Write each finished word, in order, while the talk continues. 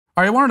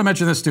All right, I wanted to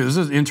mention this too. This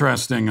is an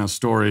interesting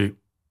story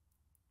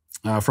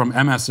from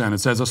MSN. It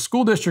says, a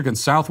school district in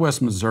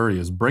southwest Missouri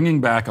is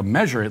bringing back a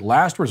measure it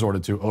last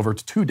resorted to over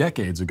 2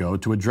 decades ago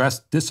to address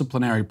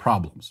disciplinary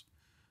problems.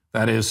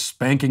 That is,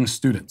 spanking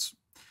students.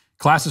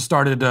 Classes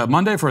started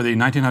Monday for the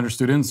 1,900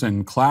 students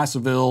in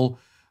Classville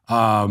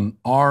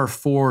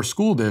R4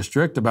 school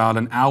district, about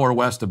an hour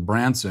west of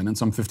Branson and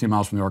some 15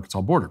 miles from the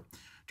Arkansas border.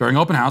 During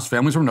open house,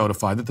 families were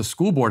notified that the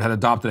school board had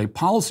adopted a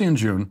policy in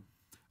June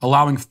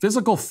allowing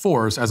physical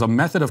force as a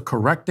method of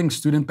correcting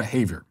student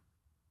behavior.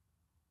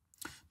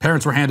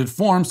 Parents were handed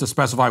forms to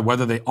specify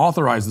whether they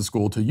authorized the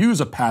school to use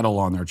a paddle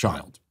on their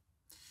child.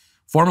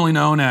 Formerly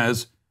known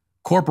as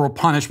corporal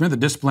punishment, the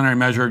disciplinary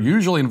measure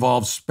usually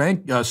involves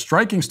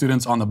striking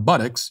students on the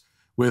buttocks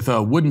with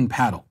a wooden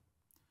paddle.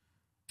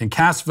 In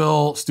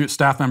Cassville,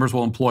 staff members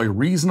will employ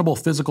reasonable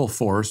physical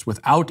force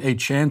without a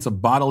chance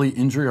of bodily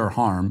injury or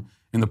harm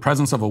in the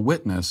presence of a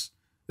witness.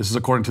 This is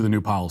according to the new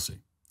policy.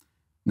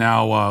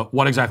 Now,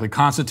 what exactly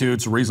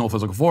constitutes reasonable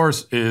physical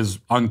force is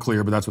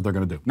unclear, but that's what they're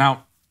going to do.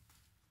 Now,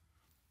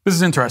 this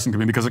is interesting to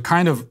me because it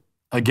kind of,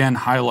 again,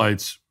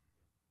 highlights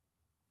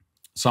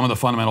some of the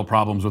fundamental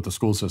problems with the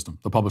school system,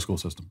 the public school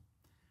system.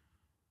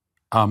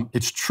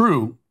 It's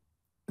true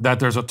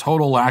that there's a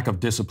total lack of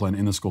discipline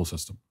in the school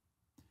system.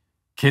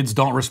 Kids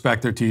don't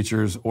respect their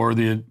teachers or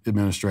the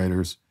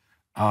administrators.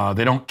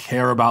 They don't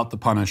care about the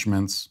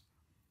punishments.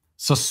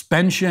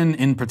 Suspension,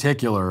 in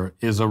particular,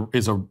 is a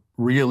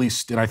really,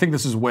 and I think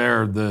this is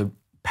where the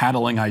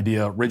paddling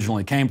idea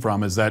originally came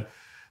from, is that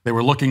they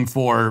were looking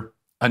for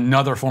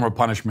another form of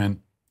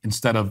punishment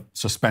instead of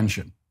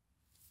suspension.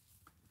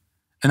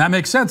 And that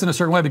makes sense in a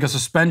certain way because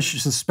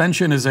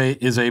suspension is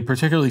a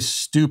particularly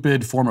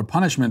stupid form of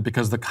punishment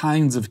because the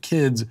kinds of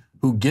kids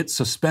who get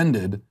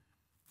suspended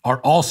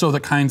are also the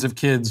kinds of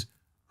kids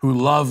who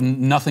love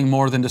nothing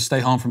more than to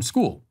stay home from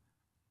school.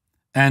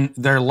 And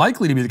they're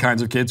likely to be the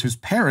kinds of kids whose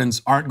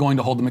parents aren't going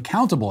to hold them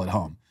accountable at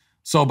home.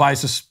 So by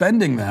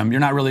suspending them,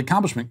 you're not really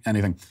accomplishing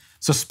anything.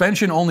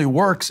 Suspension only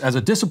works as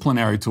a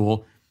disciplinary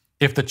tool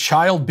if the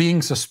child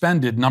being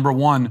suspended, number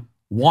one,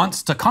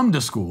 wants to come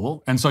to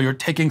school, and so you're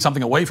taking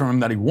something away from him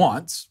that he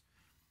wants,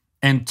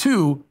 and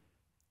two,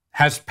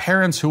 has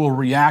parents who will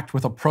react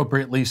with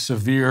appropriately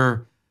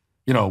severe,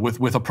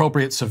 with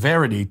appropriate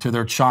severity to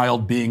their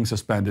child being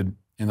suspended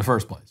in the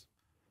first place.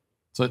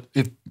 So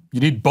if you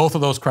need both of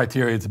those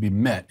criteria to be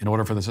met in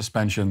order for the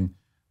suspension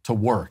to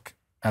work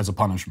as a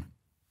punishment.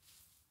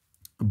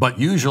 But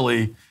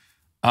usually,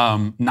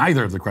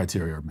 neither of the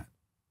criteria are met.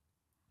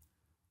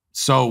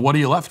 So what are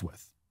you left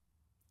with?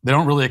 They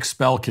don't really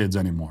expel kids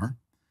anymore,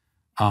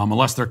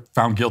 unless they're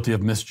found guilty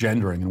of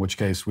misgendering, in which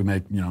case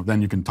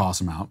then you can toss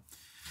them out.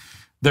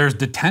 There's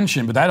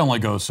detention, but that only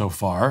goes so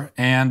far.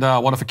 And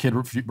what if a kid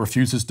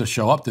refuses to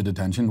show up to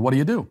detention? What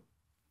do?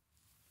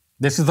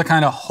 This is the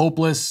kind of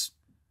hopeless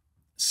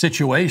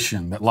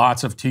situation that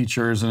lots of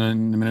teachers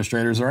and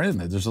administrators are in.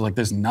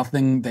 There's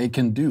nothing they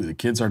can do. The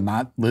kids are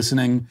not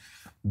listening.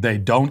 They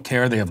don't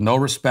care. They have no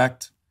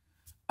respect.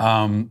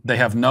 They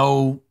have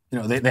no,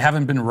 they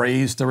haven't been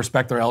raised to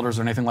respect their elders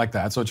or anything like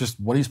that. So it's just,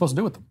 what are you supposed to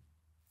do with them?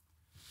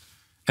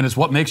 And it's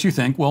what makes you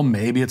think, well,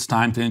 maybe it's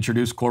time to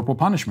introduce corporal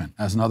punishment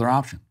as another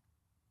option.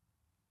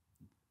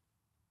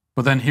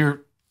 But then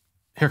here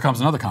comes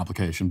another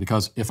complication,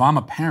 because if I'm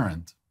a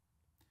parent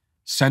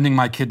sending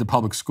my kid to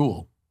public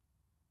school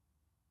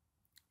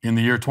in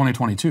the year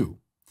 2022,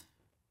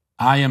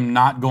 I am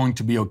not going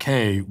to be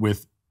okay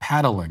with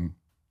paddling,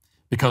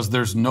 because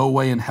there's no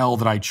way in hell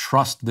that I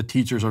trust the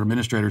teachers or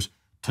administrators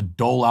to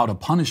dole out a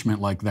punishment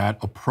like that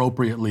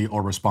appropriately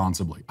or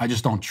responsibly. I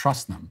just don't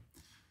trust them.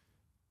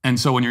 And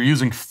so when you're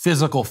using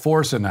physical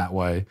force in that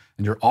way,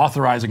 and you're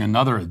authorizing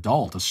another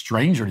adult, a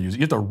stranger, to use it,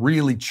 you have to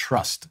really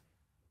trust.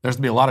 There has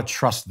to be a lot of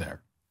trust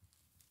there.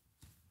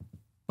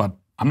 But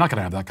I'm not going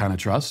to have that kind of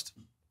trust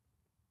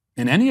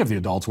in any of the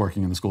adults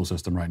working in the school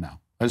system right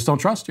now. I just don't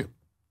trust you.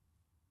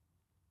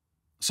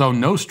 So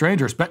no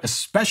stranger,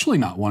 especially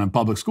not one in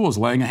public schools,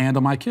 laying a hand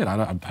on my kid.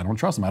 I don't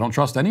trust them. I don't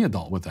trust any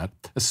adult with that,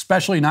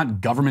 especially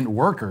not government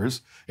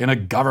workers in the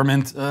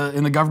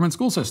government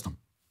school system.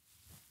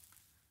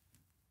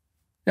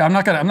 Yeah, I'm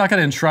not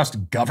gonna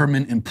entrust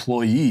government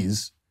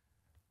employees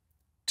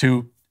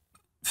to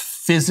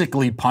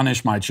physically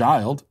punish my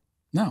child.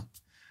 No,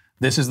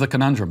 this is the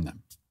conundrum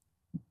then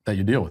that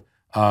you deal with.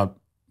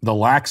 The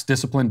lax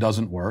discipline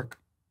doesn't work.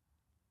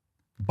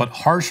 But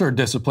harsher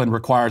discipline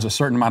requires a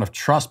certain amount of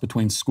trust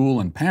between school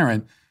and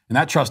parent, and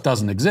that trust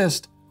doesn't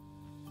exist.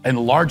 And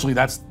largely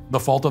that's the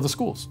fault of the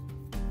schools,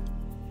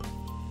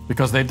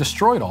 because they've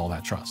destroyed all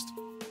that trust.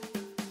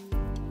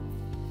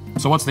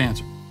 So what's the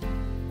answer?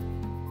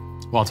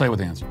 Well, I'll tell you what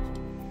the answer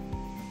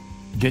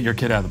is. Get your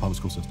kid out of the public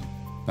school system.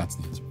 That's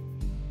the answer.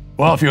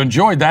 Well, if you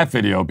enjoyed that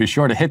video, be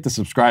sure to hit the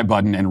subscribe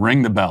button and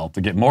ring the bell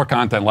to get more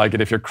content like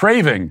it. If you're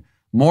craving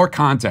more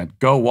content,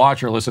 go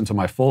watch or listen to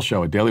my full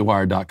show at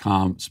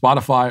dailywire.com,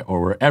 Spotify,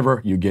 or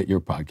wherever you get your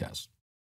podcasts.